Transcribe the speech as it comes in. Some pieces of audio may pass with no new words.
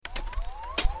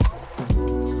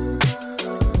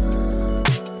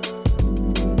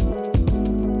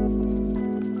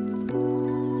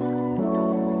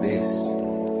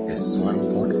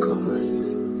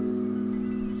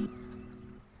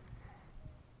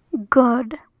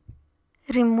God,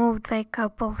 remove thy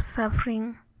cup of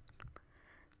suffering.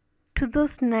 To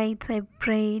those nights I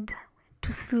prayed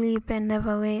to sleep and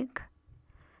never wake.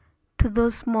 To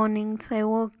those mornings I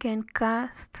woke and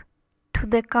cursed. To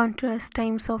the countless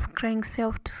times of crying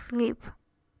self to sleep.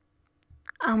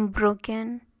 I'm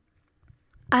broken.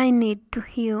 I need to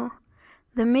heal.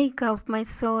 The maker of my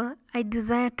soul, I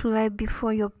desire to lie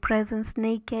before your presence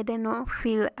naked and not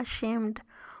feel ashamed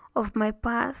of my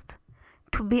past.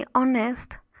 To be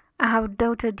honest, I have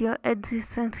doubted your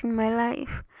existence in my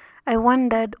life. I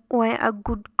wondered why a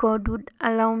good God would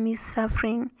allow me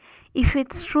suffering. If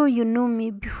it's true you knew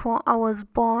me before I was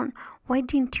born, why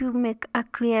didn't you make a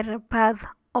clearer path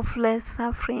of less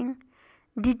suffering?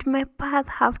 Did my path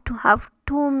have to have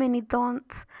too many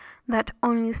thorns that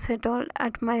only settled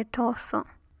at my torso?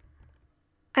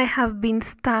 I have been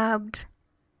stabbed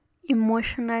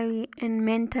emotionally and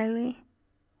mentally,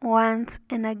 once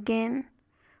and again.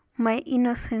 My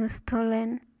innocence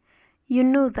stolen. You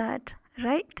know that,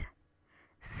 right?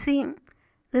 See,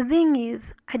 the thing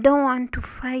is, I don't want to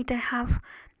fight. I have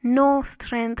no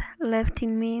strength left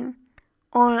in me.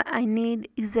 All I need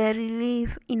is a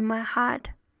relief in my heart.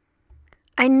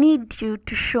 I need you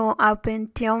to show up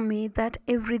and tell me that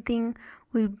everything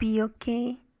will be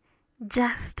okay.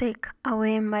 Just take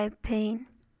away my pain.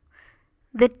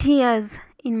 The tears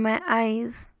in my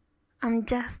eyes. I'm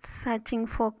just searching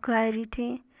for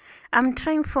clarity. I'm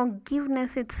trying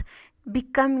forgiveness. It's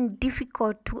becoming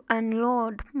difficult to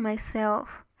unload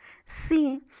myself.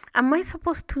 See, am I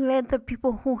supposed to let the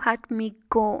people who hurt me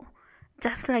go?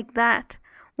 Just like that?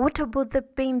 What about the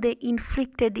pain they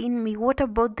inflicted in me? What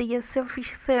about their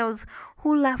selfish selves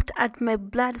who laughed at my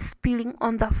blood spilling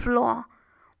on the floor?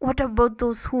 What about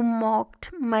those who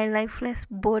mocked my lifeless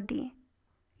body?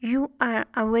 You are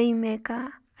a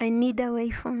waymaker. I need a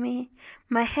way for me.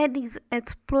 My head is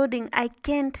exploding. I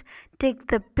can't take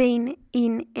the pain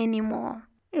in anymore.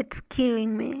 It's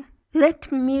killing me.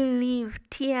 Let me live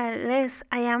tearless.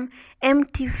 I am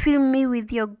empty. Fill me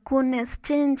with your goodness.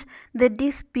 Change the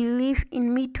disbelief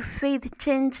in me to faith.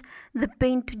 Change the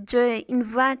pain to joy.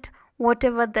 Invert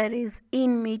whatever there is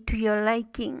in me to your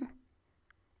liking.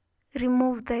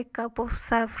 Remove thy cup of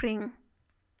suffering.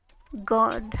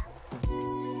 God.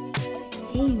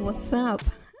 Hey, what's up?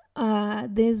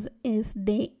 This is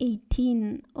day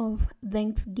 18 of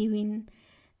Thanksgiving,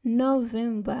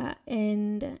 November,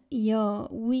 and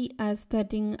we are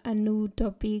starting a new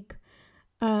topic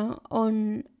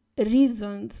on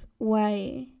reasons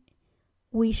why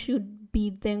we should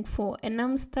be thankful. And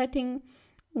I'm starting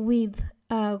with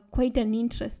quite an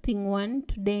interesting one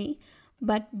today.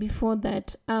 But before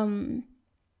that,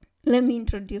 let me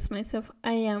introduce myself.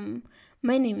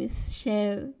 My name is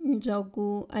Shell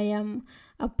Njogu. I am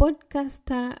a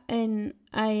podcaster and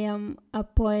I am a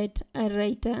poet, a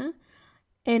writer,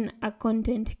 and a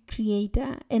content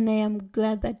creator. And I am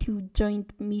glad that you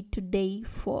joined me today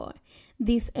for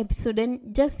this episode.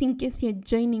 And just in case you're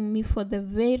joining me for the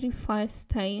very first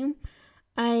time,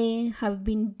 I have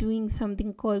been doing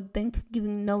something called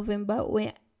Thanksgiving November,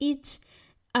 where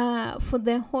for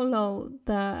the whole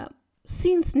of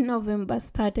since November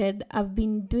started, I've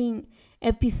been doing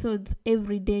episodes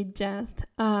every day just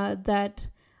that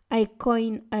I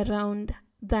coin around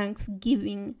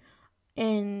Thanksgiving.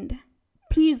 And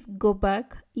please go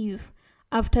back if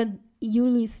after you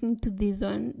listen to this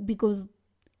one, because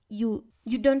you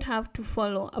don't have to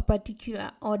follow a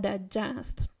particular order,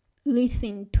 just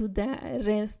listen to the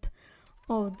rest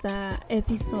of the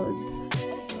episodes.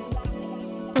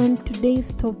 On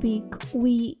today's topic,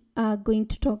 we are going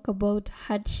to talk about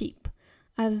hardship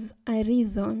as a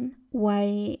reason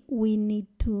why we need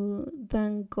to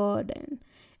thank God.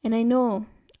 And I know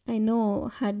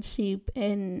hardship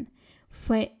and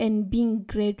being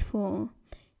grateful,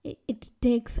 it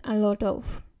takes a lot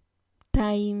of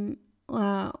time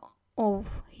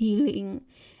of healing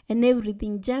and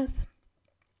everything, just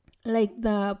like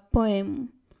the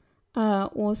poem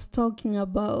was talking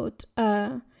about.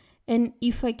 And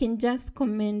if I can just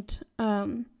comment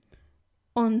on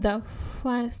the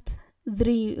first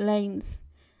 3 lines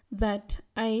that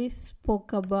I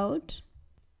spoke about.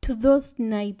 To those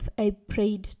nights I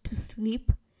prayed to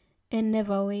sleep and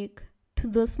never wake. To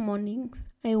those mornings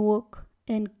I woke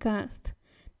and cursed.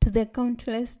 To the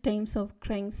countless times of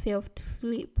crying self to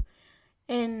sleep.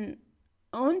 And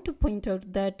I want to point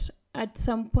out that at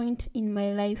some point in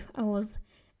my life I was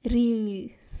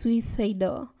really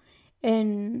suicidal.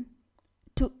 And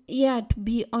to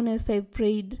be honest, I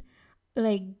prayed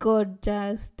like, God,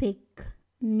 just take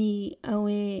me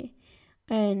away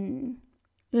and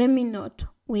let me not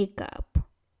wake up.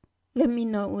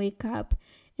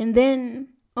 And then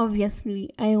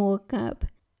obviously I woke up,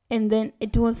 and then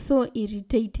it was so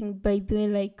irritating, by the way,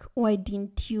 like, why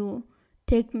didn't you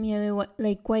take me away?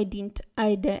 Like, why didn't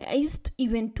I die? I used to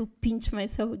even to pinch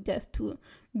myself just to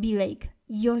be like,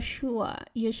 you're sure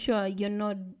you're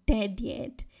not dead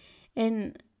yet?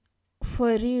 And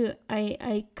for real,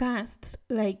 I cast,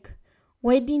 like,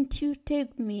 why didn't you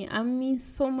take me? I'm in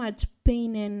so much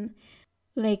pain, and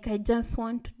like, I just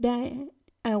want to die.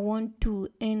 I want to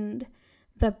end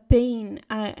the pain.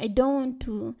 I don't want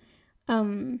to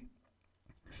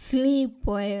sleep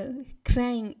while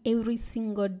crying every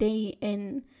single day.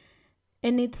 And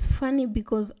it's funny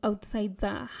because outside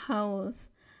the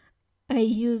house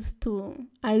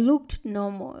I looked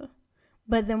normal,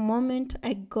 but the moment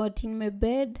I got in my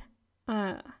bed,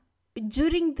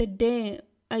 during the day,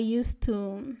 I used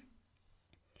to,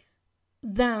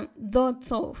 the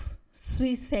thoughts of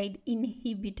suicide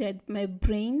inhibited my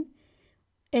brain.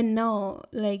 And now,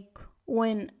 like,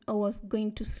 when I was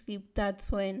going to sleep,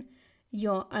 that's when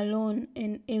you're alone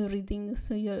and everything,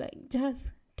 so you're like,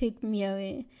 just take me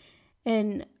away.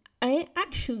 And I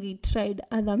actually tried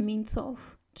other means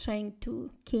of trying to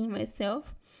kill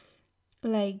myself,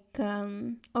 like,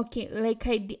 okay, like,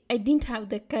 I didn't have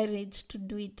the courage to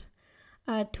do it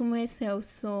to myself,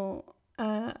 so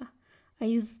I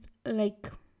used,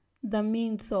 like, the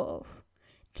means of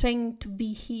trying to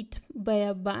be hit by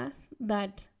a bus.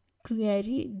 That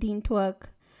clearly didn't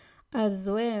work as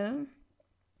well,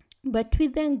 but we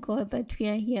thank God that we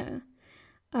are here.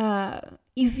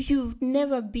 If you've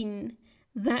never been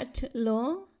that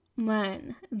low,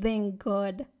 man, thank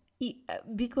God.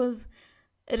 Because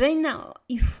right now,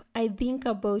 if I think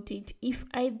about it, if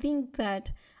I think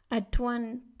that at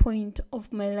one point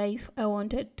of my life I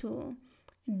wanted to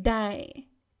die,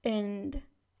 and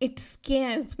it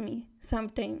scares me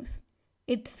sometimes.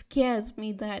 It scares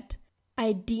me that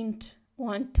I didn't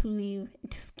want to live.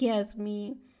 It scares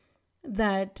me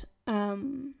that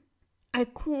I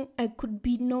could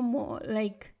be no more.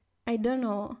 Like, I don't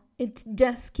know. It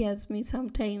just scares me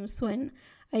sometimes when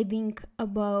I think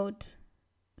about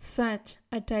such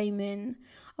a time. And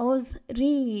I was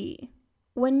really,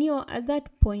 when you're at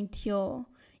that point, you're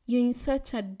in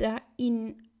such a dark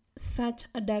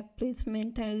place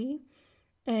mentally,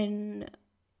 and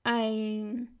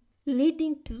I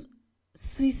leading to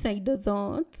suicidal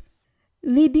thoughts.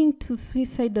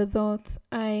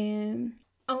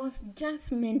 I was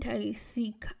just mentally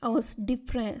sick. I was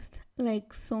depressed,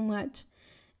 like, so much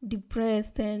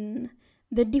depressed. And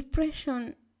the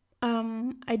depression,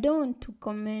 I don't want to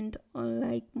comment on,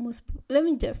 like, most. Let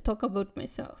me just talk about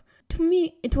myself. To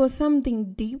me, it was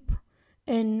something deep,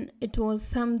 and it was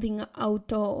something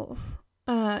out of,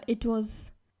 it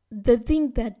was the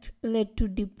thing that led to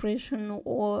depression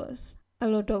was a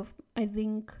lot of, I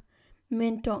think,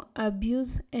 mental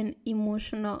abuse and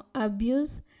emotional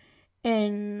abuse.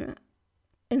 And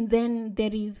then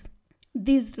there is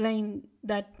this line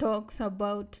that talks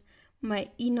about my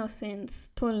innocence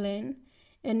stolen,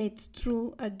 and it's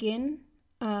true again.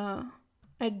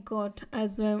 I got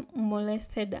as well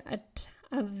molested at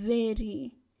a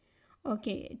very,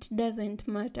 okay, it doesn't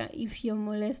matter if you're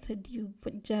molested,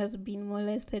 you've just been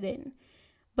molested.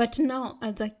 But now,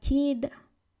 as a kid,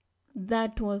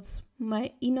 that was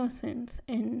my innocence,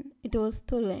 and it was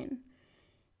stolen.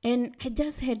 And I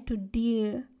just had to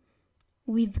deal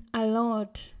with a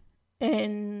lot.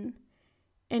 And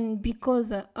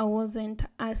because I wasn't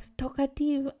as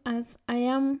talkative as I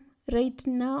am right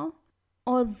now,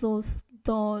 all those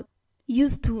thoughts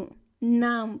used to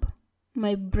numb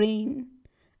my brain.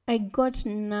 I got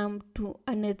numb to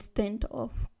an extent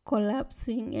of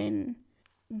collapsing. And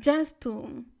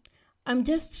I'm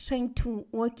just trying to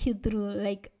walk you through,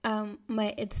 like,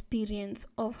 my experience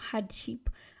of hardship,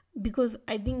 because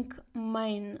I think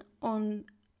mine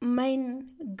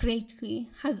greatly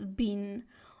has been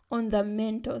on the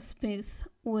mental space,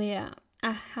 where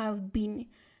I have been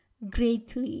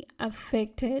greatly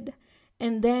affected.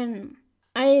 And then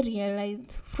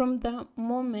from the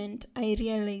moment I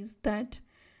realized that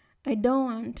I don't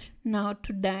want now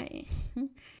to die,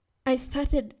 I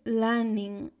started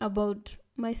learning about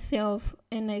myself,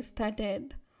 and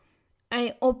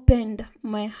I opened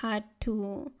my heart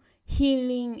to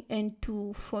healing and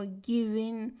to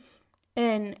forgiving.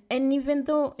 And even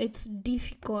though it's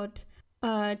difficult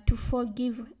to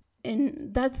forgive,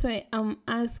 and that's why I'm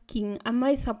asking, am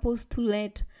I supposed to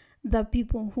let the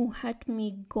people who hurt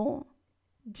me go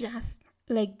just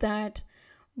like that?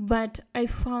 But I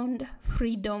found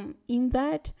freedom in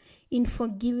that, in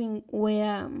forgiving,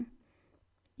 where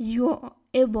you're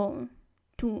able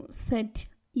to set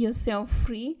yourself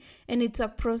free, and it's a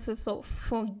process of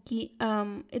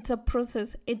forgiving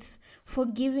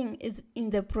is in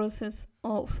the process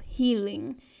of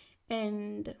healing.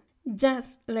 And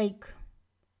just like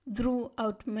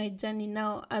throughout my journey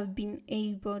now, I've been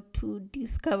able to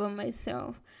discover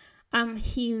myself. I'm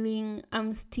healing,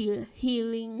 I'm still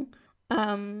healing.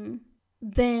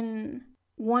 Then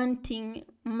wanting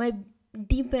my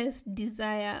deepest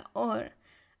desire, or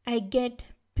I get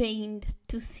pained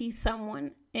to see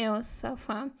someone else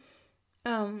suffer,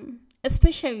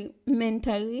 especially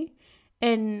mentally.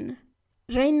 And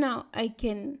right now I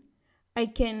can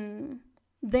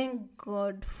thank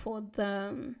God for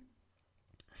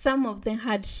some of the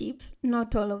hardships,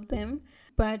 not all of them,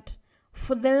 but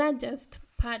for the largest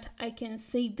part, I can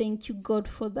say thank you, God,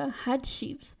 for the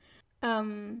hardships.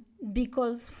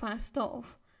 Because first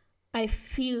off, I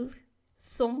feel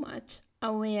so much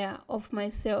aware of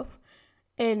myself,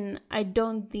 and I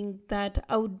don't think that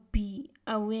I would be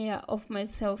aware of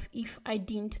myself if I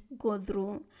didn't go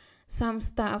through some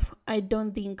stuff. I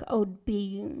don't think I would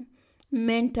be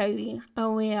mentally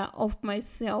aware of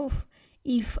myself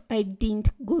if I didn't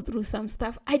go through some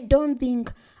stuff. I don't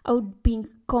think I would be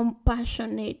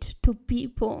compassionate to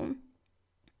people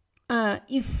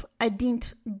if I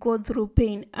didn't go through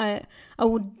pain. I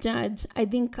would judge. I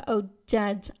think I would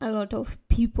judge a lot of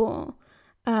people,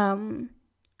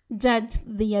 judge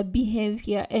their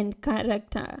behavior and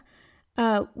character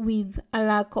with a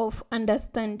lack of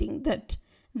understanding that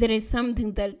there is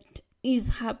something that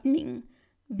is happening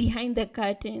behind the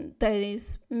curtain that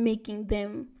is making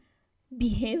them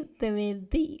behave the way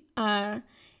they are.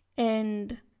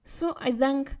 And so I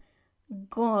thank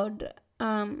God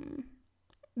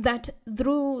that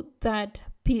through that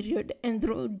period and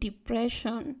through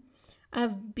depression,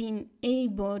 I've been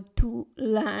able to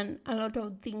learn a lot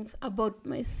of things about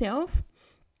myself.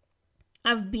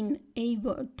 I've been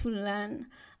able to learn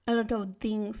a lot of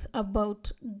things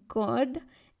about God,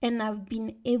 and I've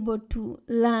been able to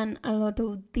learn a lot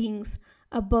of things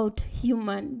about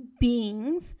human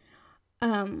beings,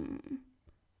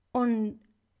 on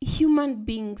human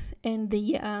beings and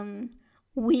the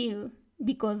will,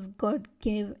 because God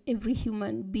gave every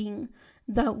human being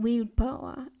the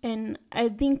willpower. And I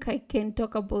think I can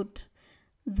talk about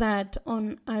that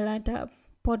on a later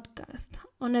podcast,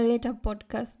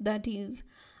 that is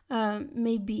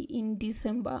maybe in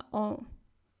December or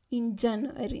in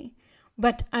January.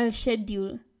 But I'll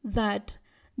schedule that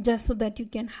just so that you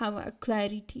can have a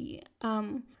clarity.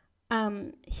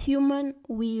 Human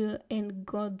will and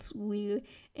God's will,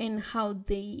 and how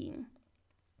they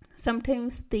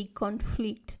sometimes they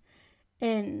conflict.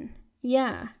 And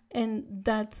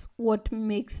that's what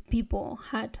makes people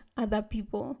hurt other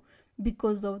people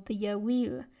because of their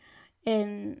will.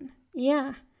 And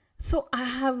so I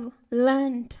have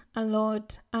learned a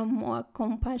lot. I'm more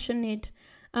compassionate,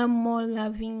 I'm more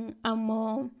loving, I'm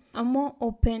more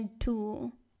open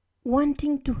to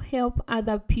wanting to help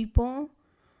other people.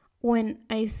 When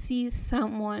I see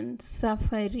someone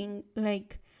suffering,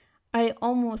 like, I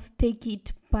almost take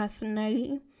it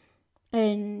personally.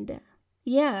 And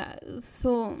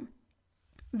so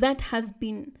that has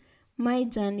been my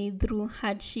journey through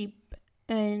hardship,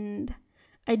 and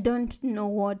I don't know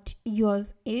what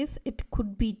yours is. It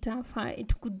could be tougher,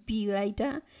 it could be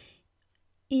lighter.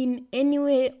 In any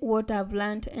way, what I've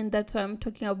learned, and that's what I'm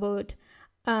talking about,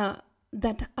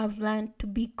 that I've learned to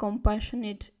be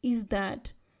compassionate, is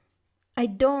that I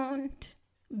don't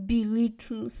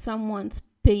belittle someone's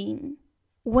pain.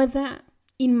 Whether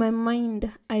in my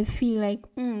mind I feel like,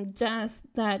 just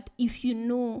that if you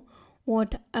know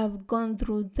what I've gone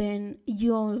through, then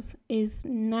yours is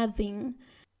nothing.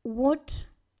 What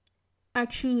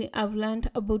actually I've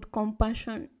learned about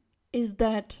compassion is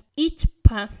that each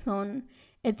person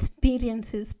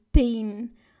experiences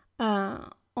pain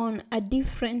on a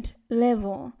different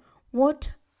level.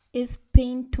 What is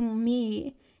pain to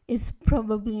me is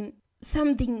probably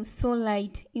something so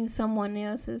light in someone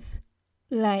else's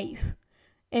life.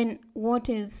 And what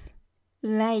is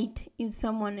light in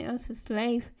someone else's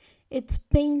life, it's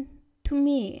pain to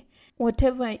me.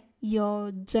 Whatever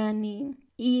your journey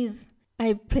is,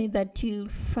 I pray that you'll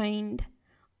find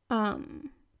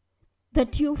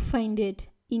it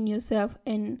in yourself,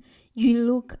 and you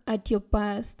look at your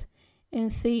past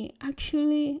and say,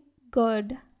 actually,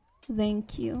 God,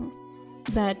 thank you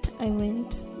that I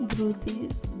went through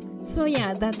this. So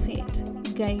that's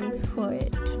it, guys, for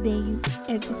today's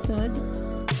episode.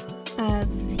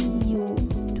 See you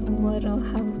tomorrow.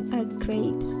 Have a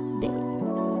great day.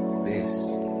 This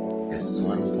is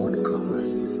One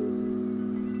Podcast.